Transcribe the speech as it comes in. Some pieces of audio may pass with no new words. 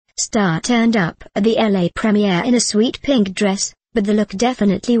Star turned up at the LA premiere in a sweet pink dress, but the look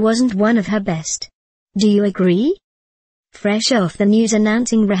definitely wasn't one of her best. Do you agree? Fresh off the news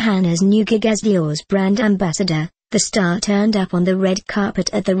announcing Rihanna's new gig as Dior's brand ambassador, the star turned up on the red carpet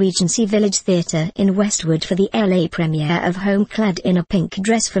at the Regency Village Theatre in Westwood for the LA premiere of Home clad in a pink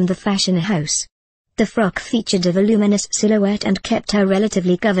dress from the fashion house. The frock featured a voluminous silhouette and kept her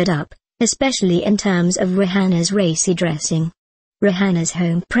relatively covered up, especially in terms of Rihanna's racy dressing. Rihanna's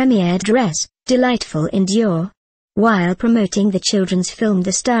home premiere dress, delightful in Dior. While promoting the children's film,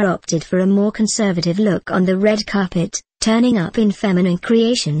 the star opted for a more conservative look on the red carpet, turning up in feminine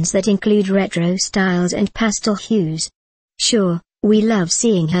creations that include retro styles and pastel hues. Sure, we love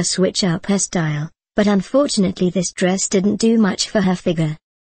seeing her switch up her style, but unfortunately this dress didn't do much for her figure.